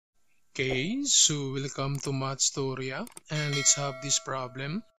Okay, so welcome to Mathstoria, and let's have this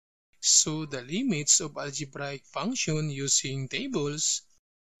problem. So the limits of algebraic function using tables.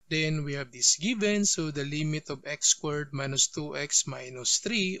 Then we have this given, so the limit of x squared minus 2x minus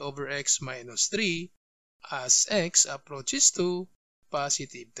 3 over x minus 3 as x approaches to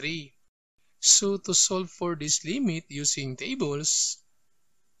positive 3. So to solve for this limit using tables,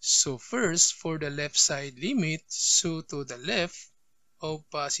 so first for the left side limit, so to the left of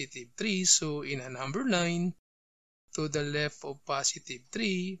positive 3, so in a number line, to the left of positive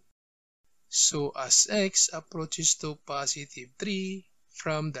 3, so as x approaches to positive 3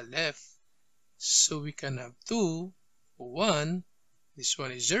 from the left, so we can have 2, 1, this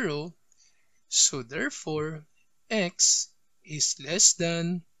one is 0, so therefore x is less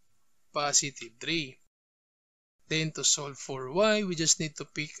than positive 3. Then to solve for y, we just need to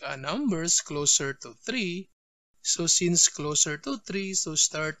pick numbers closer to 3. So since closer to 3, so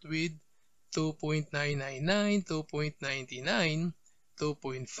start with 2.999, 2.99,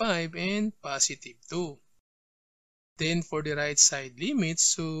 2.5, and positive 2. Then for the right side limits,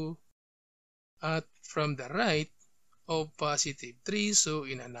 so from the right of positive 3, so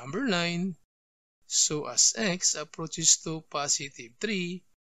in a number line, so as x approaches to positive 3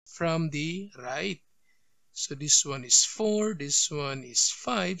 from the right. So this one is 4, this one is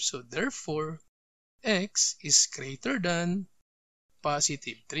 5, so therefore x is greater than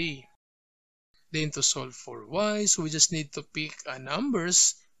positive 3. Then to solve for y, so we just need to pick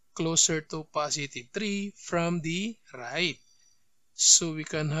numbers closer to positive 3 from the right. So we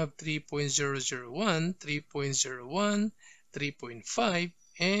can have 3.001, 3.01, 3.5,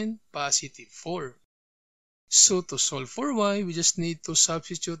 and positive 4. So to solve for y, we just need to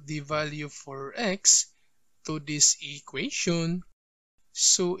substitute the value for x to this equation.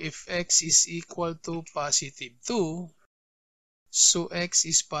 So if x is equal to positive 2, so x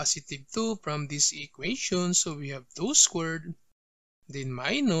is positive 2 from this equation, so we have 2 squared, then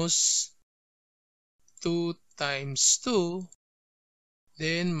minus 2 times 2,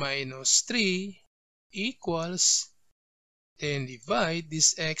 then minus 3 equals, then divide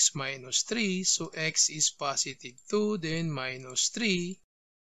this x minus 3, so x is positive 2, then minus 3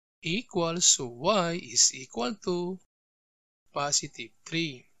 equals, so y is equal to positive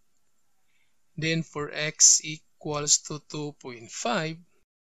 3. Then for x equals to 2.5,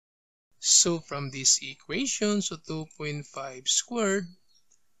 so from this equation, so 2.5 squared,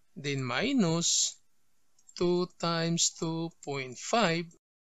 then minus 2 times 2.5,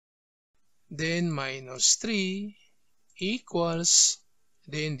 then minus 3 equals,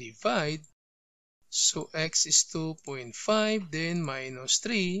 then divide, so x is 2.5, then minus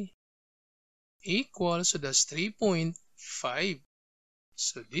 3 equals, so that's 3.5.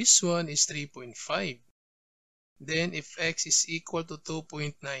 So this one is 3.5. Then if x is equal to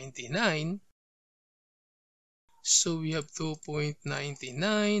 2.99, so we have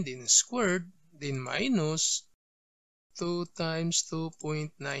 2.99, then squared, then minus 2 times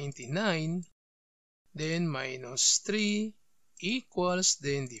 2.99, then minus 3 equals,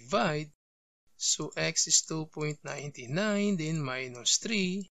 then divide. So x is 2.99, then minus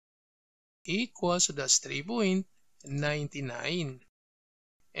 3 equals, so that's 3.99.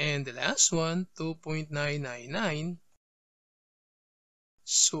 And the last one, 2.999.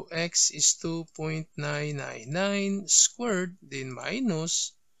 So x is 2.999 squared, then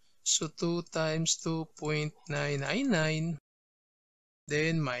minus, so 2 times 2.999,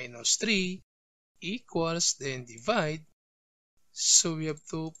 then minus 3 equals, then divide. So we have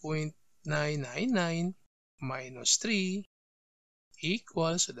 2.999 minus 3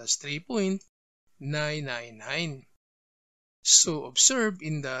 equals, so that's 3.999. So observe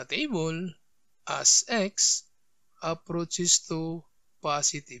in the table, as x approaches to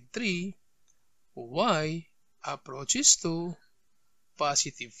positive 3, y approaches to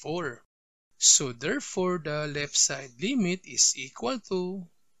positive 4. So therefore, the left side limit is equal to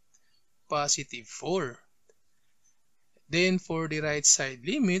positive 4. Then for the right side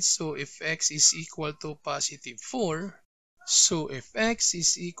limit, so if x is equal to positive 4, so if x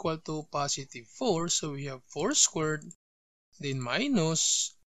is equal to positive 4, so we have 4 squared, then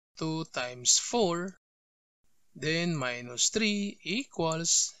minus 2 times 4, then minus 3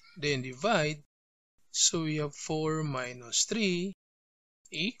 equals, then divide. So we have 4 minus 3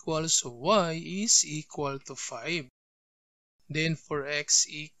 equals, so y is equal to 5. Then for x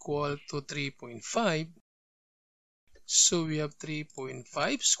equal to 3.5, so we have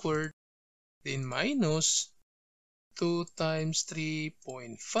 3.5 squared, then minus 2 times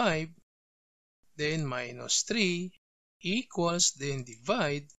 3.5, then minus 3 equals, then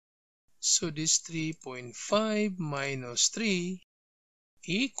divide. So this 3.5 minus 3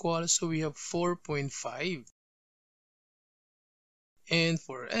 equals, so we have 4.5. And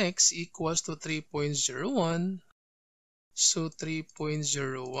for x equals to 3.01, so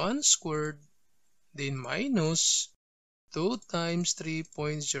 3.01 squared, then minus 2 times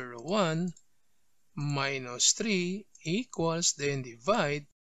 3.01 minus 3 equals, then divide.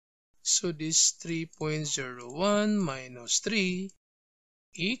 So this 3.01 minus 3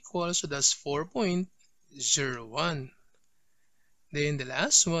 equals, so that's 4.01. Then the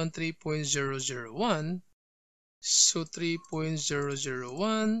last one, 3.001. So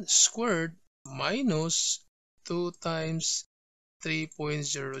 3.001 squared minus 2 times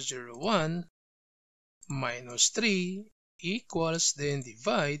 3.001 minus 3 equals, then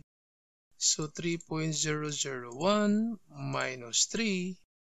divide. So 3.001 minus 3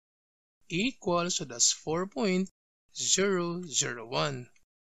 equals, so that's 4.001.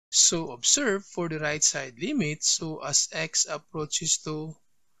 So observe for the right side limit, so as x approaches to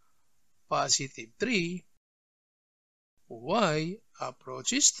positive 3, y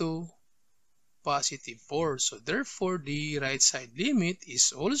approaches to positive 4. So therefore, the right side limit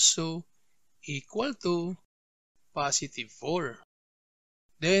is also equal to positive 4.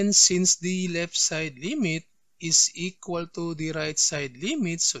 Then since the left side limit is equal to the right side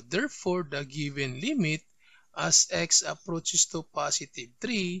limit, so therefore the given limit as x approaches to positive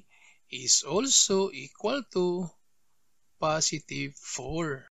 3 is also equal to positive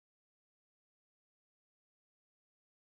 4.